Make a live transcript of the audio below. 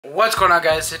What's going on,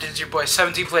 guys? It is your boy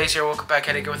 17Plays here. Welcome back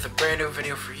at it again with a brand new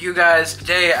video for you guys.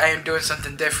 Today I am doing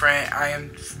something different. I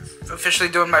am officially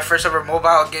doing my first ever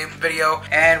mobile game video,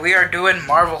 and we are doing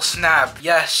Marvel Snap.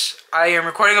 Yes, I am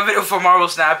recording a video for Marvel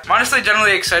Snap. I'm honestly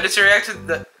generally excited to react to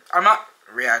the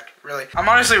I'm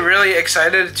honestly really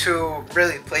excited to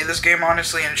really play this game,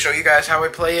 honestly, and show you guys how I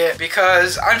play it,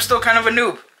 because I'm still kind of a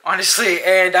noob, honestly,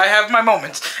 and I have my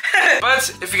moments.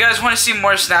 But if you guys want to see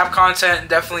more Snap content,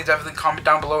 definitely comment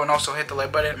down below, and also hit the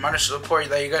like button. I'm honestly support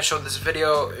that you guys showed this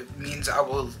video. It means I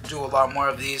will do a lot more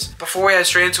of these. Before we head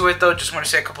straight into it though, just want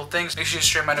to say a couple things. Make sure you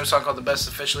stream my new song called The Best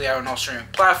officially out on all streaming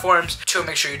platforms. 2,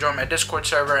 make sure you join my Discord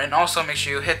server, and also make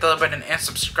sure you hit the like button and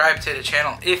subscribe to the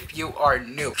channel if you are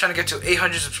new. I'm trying to get to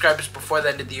 800 subscribers before the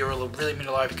end of the year. It will really mean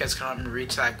a lot if you guys can help me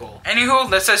reach that goal. Anywho,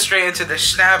 let's head straight into the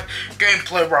Snap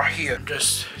gameplay right here. I'm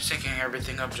just syncing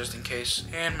everything up just in case,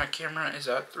 and my camera is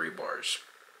at 3 bars.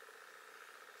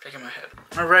 Shaking my head.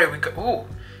 Alright, we got, oh,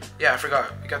 yeah, I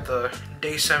forgot. We got the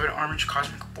Day 7 Orange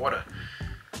Cosmic Water.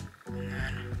 And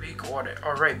then we got it.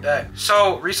 Alright, bet.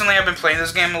 So, recently I've been playing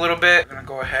this game a little bit. I'm gonna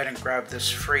go ahead and grab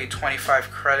this free 25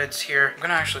 credits here. I'm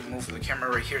gonna actually move the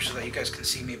camera right here so that you guys can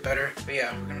see me better. But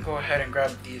yeah, we're gonna go ahead and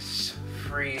grab these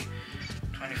free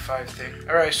 25 thing.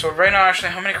 Alright, so right now, actually,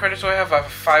 how many credits do I have? I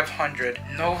have 500.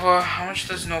 Nova, how much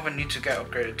does Nova need to get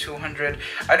upgraded? 200.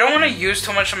 I don't want to use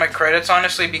too much of my credits,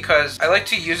 honestly, because I like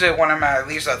to use it when I'm at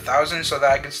least 1,000 so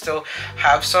that I can still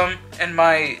have some in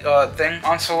my thing.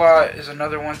 Onslaught is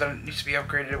another one that needs to be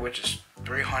upgraded, which is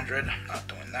 300. I'm not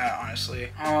doing that,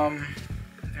 honestly.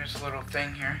 There's a little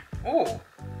thing here. Oh,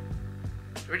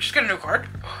 did we just get a new card?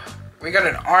 We got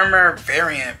an armor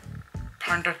variant.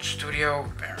 Conduct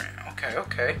Studio variant.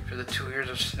 Okay. For the 2 years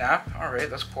of Snap. Alright,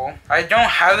 that's cool. I don't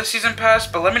have the season pass,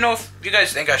 but let me know if you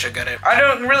guys think I should get it. I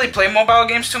don't really play mobile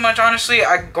games too much, honestly.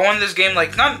 I go in this game,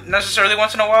 like, not necessarily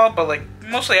once in a while, but, like,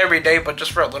 mostly every day, but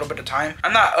just for a little bit of time.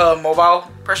 I'm not a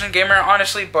mobile person gamer,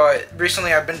 honestly, but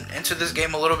recently I've been into this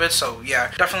game a little bit, so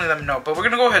yeah, definitely let me know. But we're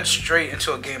gonna go ahead straight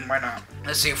into a game. Why not?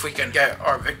 Let's see if we can get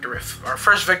our victory, our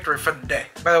first victory for the day.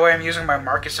 By the way, I'm using my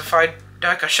Marcusified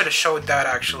deck. I should have showed that,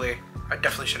 actually. I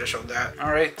definitely should have showed that.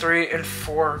 Alright, 3 and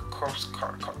 4 cost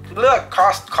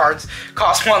cards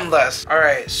cost 1 less.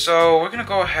 Alright, so we're gonna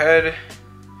go ahead.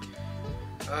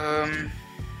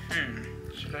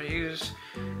 Should I use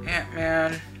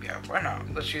Ant-Man? Yeah, why not?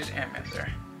 Let's use Ant-Man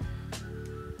there.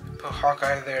 Put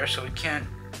Hawkeye there so we can't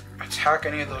attack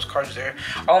any of those cards there.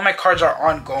 All of my cards are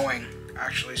ongoing,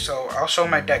 actually, so I'll show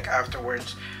my deck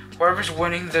afterwards. Whoever's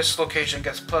winning this location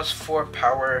gets +4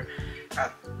 power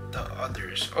at the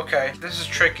others. Okay, this is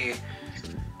tricky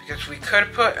because we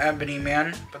could put Ebony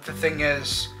Man, but the thing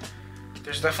is,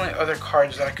 there's definitely other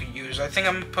cards that I could use. I think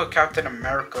I'm gonna put Captain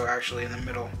America actually in the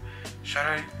middle. Should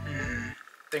I?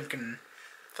 Thinking.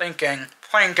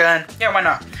 Yeah, why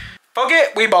not? Fuck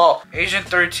it, we ball. Agent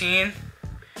 13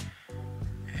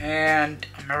 and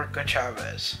America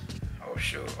Chavez. Oh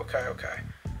shoot. Okay.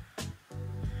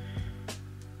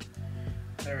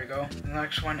 There we go. The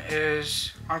next one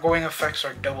is ongoing effects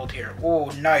are doubled here.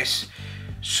 Oh, nice.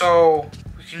 So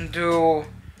we can do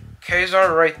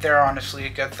Kazar right there, honestly,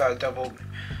 get that doubled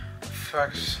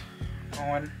effects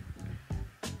going.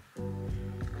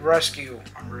 Rescue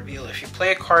on reveal. If you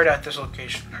play a card at this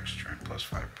location next turn,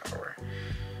 +5 power.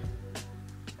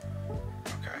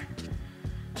 Okay.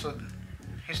 So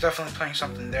he's definitely playing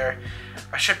something there.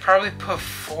 I should probably put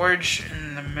Forge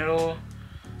in the middle.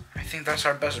 I think that's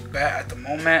our best bet at the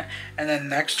moment. And then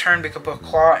next turn we could put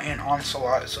Claw and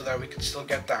Onslaught so that we could still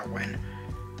get that win.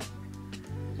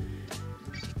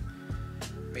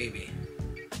 Maybe.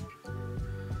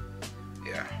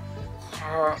 Yeah.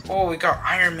 Oh, we got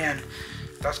Iron Man.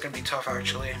 That's gonna be tough,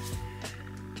 actually.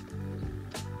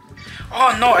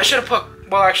 Oh no, I should have put,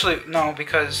 well, actually no,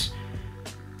 because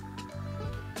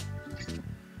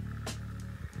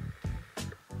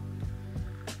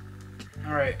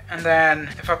alright, and then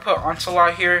if I put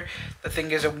Onslaught here, the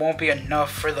thing is it won't be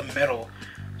enough for the middle.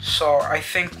 So I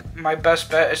think my best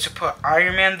bet is to put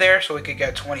Iron Man there so we could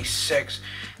get 26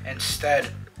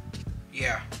 instead.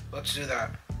 Yeah, let's do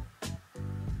that.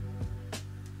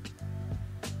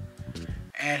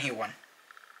 And he won.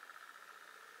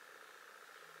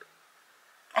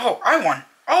 Oh, I won.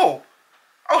 Oh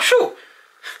shoot.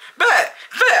 Bet.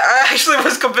 I actually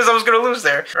was convinced I was gonna lose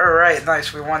there. Alright,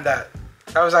 nice, we won that.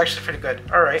 That was actually pretty good.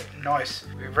 Alright, nice.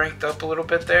 We ranked up a little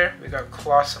bit there. We got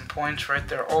some points right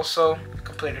there also.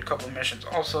 Completed a couple of missions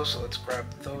also, so let's grab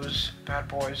those bad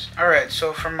boys. Alright,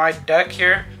 so for my deck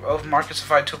here of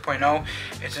Marcusified 2.0,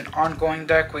 it's an ongoing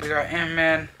deck. We got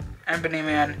Ant-Man, Ebony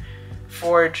Man,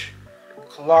 Forge,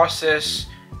 Colossus,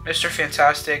 Mr.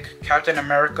 Fantastic, Captain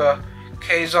America,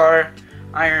 Kazar,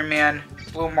 Iron Man,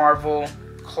 Blue Marvel,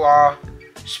 Claw,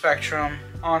 Spectrum,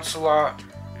 Onslaught,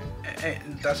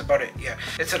 and that's about it. Yeah,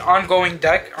 it's an ongoing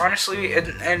deck, honestly,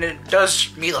 and it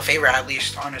does me the favor at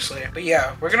least, honestly. But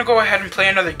yeah, we're gonna go ahead and play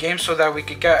another game so that we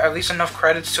could get at least enough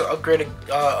credits to upgrade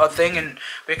a thing, and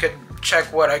we could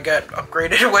check what I get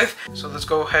upgraded with. So let's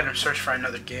go ahead and search for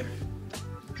another game.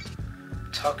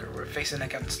 Tucker, we're facing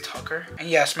against Tucker. And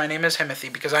yes, my name is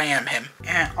Himothy because I am him.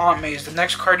 And Aunt Maze, the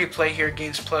next card you play here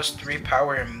gains +3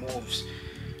 power and moves.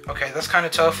 Okay, that's kind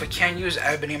of tough. We can't use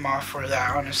Ebony Moth for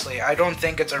that, honestly. I don't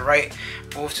think it's a right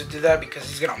move to do that because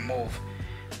he's gonna move.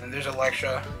 And there's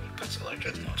Electra. He puts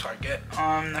Electra no target.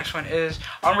 Next one is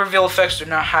on reveal effects do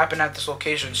not happen at this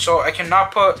location. So I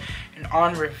cannot put an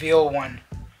on reveal one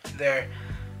there.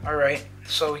 Alright,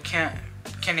 so we can't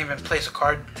even place a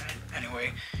card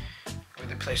anyway.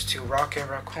 We place 2 Rocket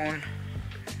Raccoon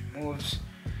moves.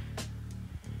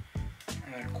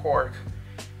 And then Quark.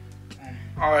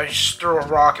 Oh, I just threw a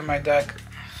rock in my deck.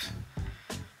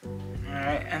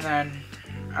 Alright, and then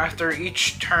after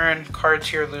each turn, cards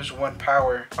here lose 1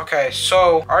 power. Okay,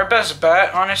 so our best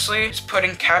bet, honestly, is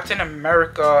putting Captain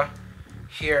America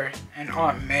here and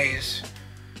Aunt Maze.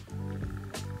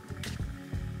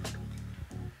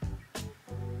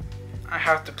 I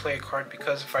have to play a card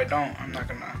because if I don't, I'm not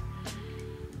gonna...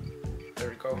 There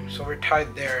we go. So we're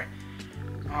tied there.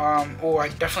 Oh, I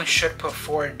definitely should put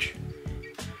Forge.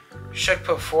 Should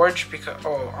put Forge because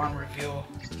on reveal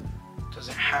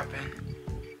doesn't happen.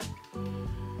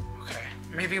 Okay,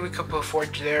 maybe we could put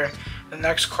Forge there. The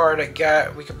next card I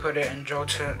get, we could put it in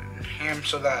Jotunheim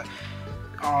so that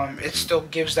it still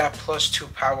gives that +2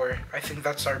 power. I think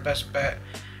that's our best bet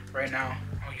right now.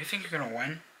 Oh, you think you're gonna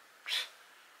win?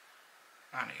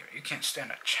 Not even. You can't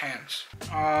stand a chance.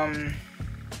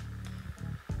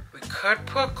 We could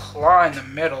put Claw in the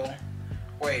middle.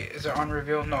 Wait, is it on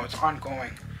reveal? No, it's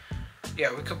ongoing.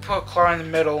 Yeah, we could put Claw in the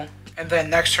middle, and then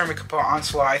next turn we could put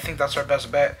Onslaught. I think that's our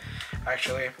best bet,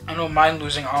 actually. I don't mind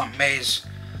losing Aunt Maze.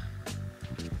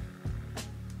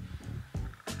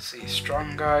 Let's see,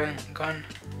 Strong Guy, Gun,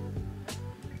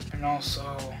 and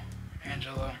also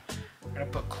Angela. I'm gonna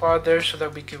put Claude there so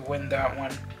that we could win that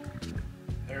one.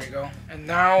 There we go. And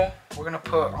now we're gonna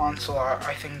put Onslaught.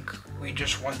 I think we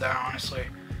just won that, honestly.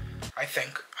 I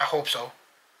think. I hope so.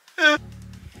 Come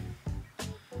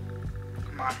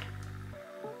on.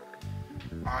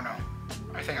 Oh no.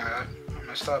 I think I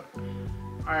messed up.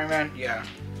 Iron Man, yeah.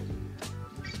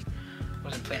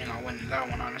 Wasn't planning on winning that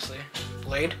one, honestly.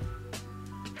 Blade.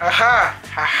 Haha!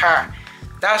 Haha!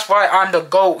 That's why I'm the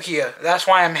GOAT here. That's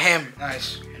why I'm him.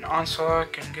 Nice. And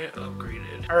Onslaught can get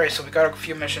upgraded. Alright, so we got a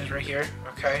few missions right here.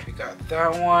 Okay, we got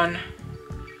that one.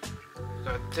 We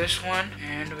got this one.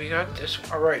 And we got this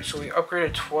one. Alright, so we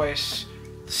upgraded twice.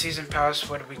 The season pass,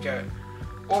 what did we get?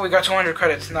 Oh, we got 200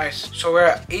 credits. Nice. So we're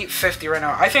at 850 right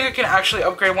now. I think I can actually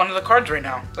upgrade one of the cards right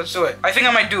now. Let's do it. I think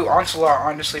I might do Onslaught,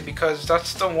 honestly, because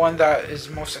that's the one that is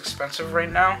most expensive right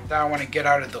now. That I want to get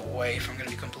out of the way, if I'm going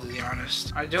to be completely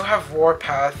honest. I do have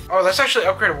Warpath. Oh, let's actually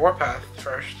upgrade Warpath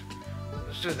first.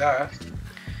 Let's do that.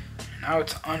 Now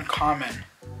it's uncommon.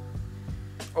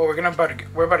 Oh, we're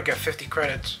about to get 50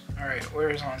 credits. All right, where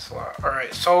is Onslaught? All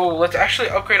right, so let's actually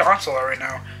upgrade Onslaught right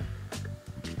now.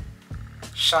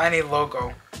 Shiny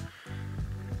logo.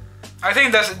 I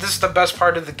think this is the best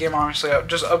part of the game, honestly.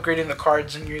 Just upgrading the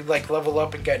cards and you like level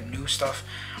up and get new stuff,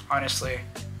 honestly.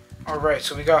 All right,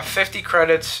 so we got 50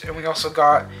 credits and we also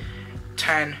got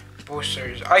 10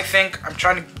 boosters. I think I'm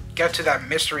trying to get to that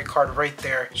mystery card right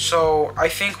there. So I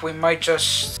think we might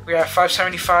just, we have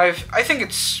 575. I think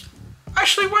it's,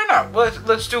 actually, why not?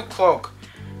 Let's do Cloak.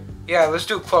 Yeah, let's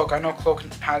do Cloak. I know Cloak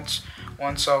has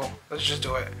one, so let's just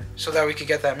do it. So that we could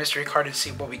get that mystery card and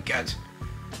see what we get.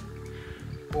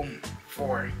 Boom,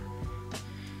 4.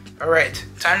 Alright,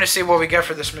 time to see what we get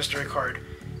for this mystery card.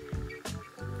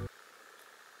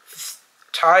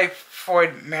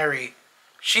 Typhoid Mary.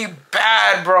 She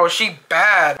bad, bro. She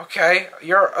bad. Okay,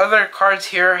 your other cards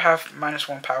here have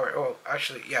 -1 power. Oh,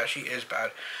 actually, yeah, she is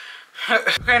bad.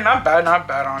 Okay, not bad,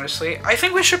 honestly. I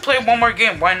think we should play one more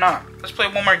game. Why not? Let's play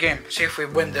one more game. See if we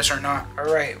win this or not.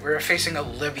 Alright, we're facing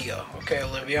Olivia. Okay,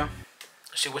 Olivia.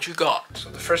 Let's see what you got. So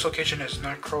the first location is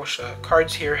Necrosha.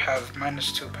 Cards here have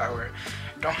 -2 power.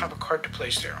 Don't have a card to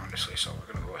place there, honestly, so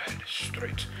we're gonna go ahead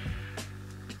straight.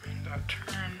 In that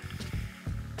turn.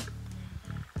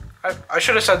 I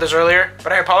should have said this earlier,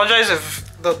 but I apologize if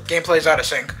the gameplay is out of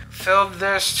sync. Fill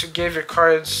this to give your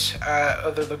cards at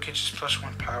other locations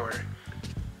 +1 power.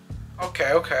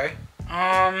 Okay.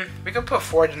 We could put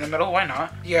Forge in the middle, why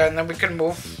not? Yeah, and then we can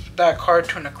move that card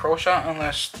to Necrosha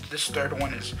unless this third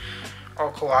one is... Oh,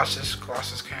 Colossus.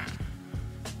 Colossus can't.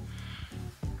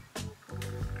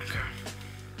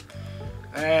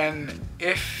 And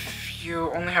if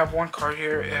you only have one card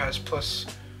here, it has plus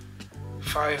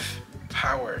 5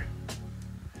 power.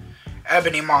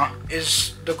 Ebony Maw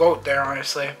is the GOAT there,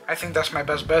 honestly. I think that's my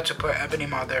best bet to put Ebony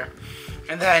Maw there.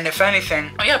 And then, if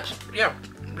anything, oh yeah,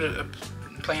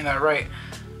 playing that right,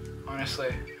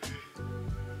 honestly.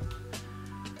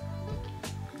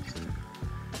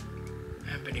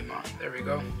 Ebony Maw, there we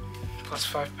go. Plus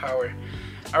 5 power.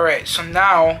 Alright, so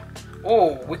now,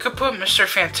 oh, we could put Mr.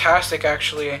 Fantastic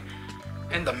actually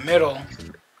in the middle,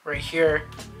 right here.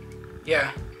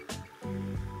 Yeah.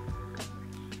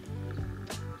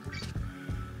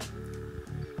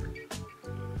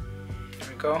 There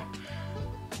we go.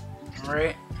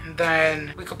 Alright, and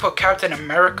then we could put Captain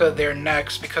America there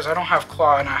next because I don't have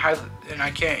Claw and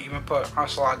I can't even put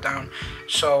Ocelot down.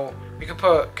 So we could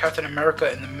put Captain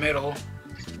America in the middle,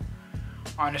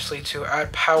 honestly, to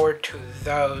add power to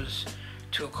those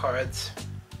 2 cards.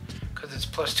 Because it's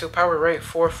plus 2 power, right?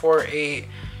 4, 4, 8,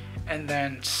 and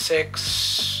then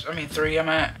 6, I mean 3 I'm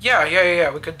at.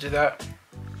 Yeah, we could do that.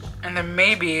 And then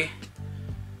maybe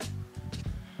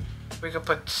we could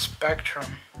put Spectrum.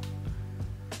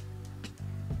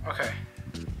 Okay.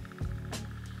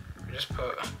 We just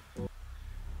put...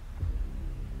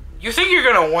 You think you're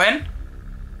gonna win?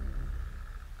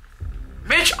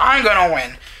 Bitch, I'm gonna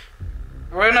win.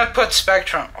 We're gonna put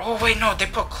Spectrum. Oh wait, no, they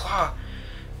put Claw.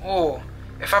 Oh,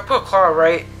 if I put Claw,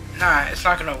 right? Nah, it's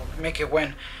not gonna make it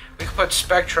win. We could put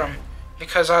Spectrum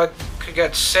because I could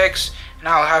get 6 and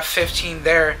I'll have 15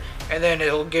 there, and then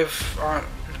it'll give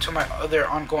to my other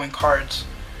ongoing cards.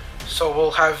 So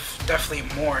we'll have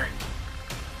definitely more.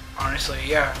 Honestly,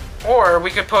 yeah. Or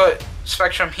we could put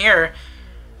Spectrum here.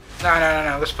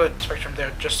 No. Let's put Spectrum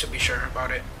there just to be sure about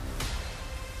it.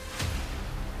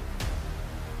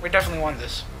 We definitely won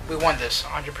this. We won this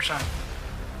 100%.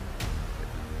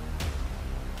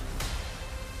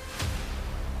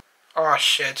 Oh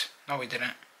shit. No, we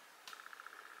didn't.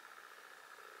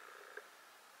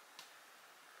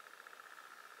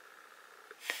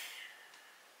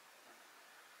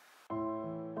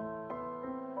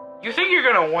 You think you're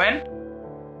gonna win?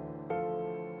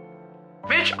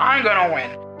 Bitch, I'm gonna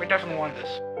win. We definitely won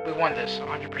this. We won this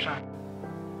 100%.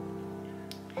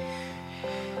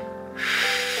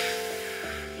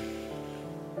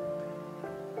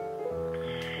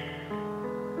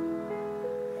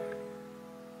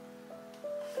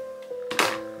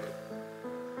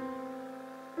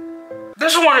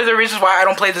 This is one of the reasons why I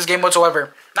don't play this game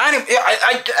whatsoever.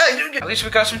 At least we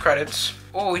got some credits.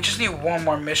 Oh, we just need one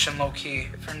more mission, low-key.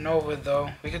 For Nova, though,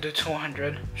 we could do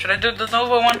 200. Should I do the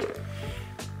Nova one?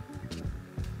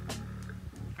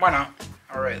 Why not?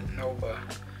 Alright, Nova.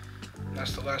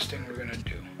 That's the last thing we're gonna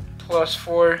do. Plus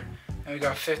 4, and we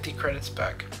got 50 credits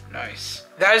back. Nice.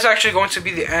 That is actually going to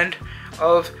be the end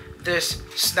of this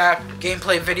Snap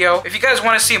gameplay video. If you guys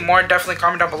want to see more, definitely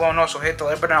comment down below and also hit the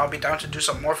like button. I'll be down to do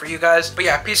some more for you guys. But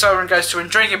yeah, peace out, everyone, guys. To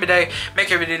enjoy your day,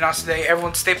 make every day nice today.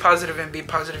 Everyone stay positive and be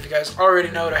positive. You guys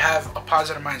already know to have a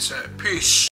positive mindset. Peace.